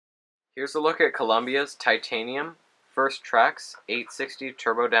Here's a look at Columbia's Titanium First Tracks 860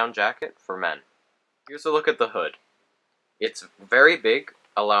 Turbo Down Jacket for men. Here's a look at the hood. It's very big,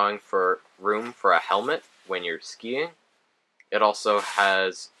 allowing for room for a helmet when you're skiing. It also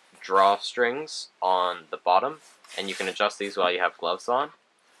has drawstrings on the bottom, and you can adjust these while you have gloves on.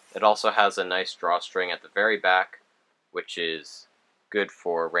 It also has a nice drawstring at the very back, which is good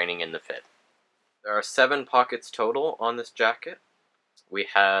for reining in the fit. There are 7 pockets total on this jacket. We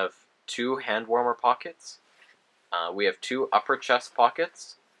have 2 hand warmer pockets. We have 2 upper chest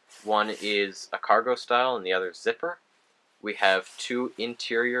pockets. One is a cargo style and the other zipper. We have 2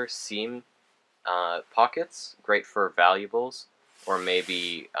 interior seam pockets, great for valuables or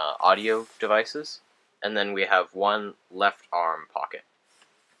maybe audio devices. And then we have 1 left arm pocket.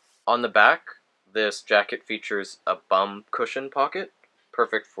 On the back, this jacket features a bum cushion pocket,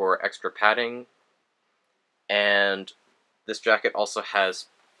 perfect for extra padding. And this jacket also has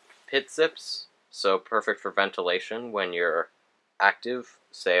pit zips, so perfect for ventilation when you're active,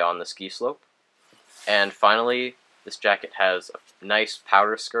 say on the ski slope. And finally, this jacket has a nice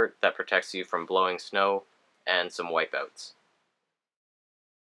powder skirt that protects you from blowing snow and some wipeouts.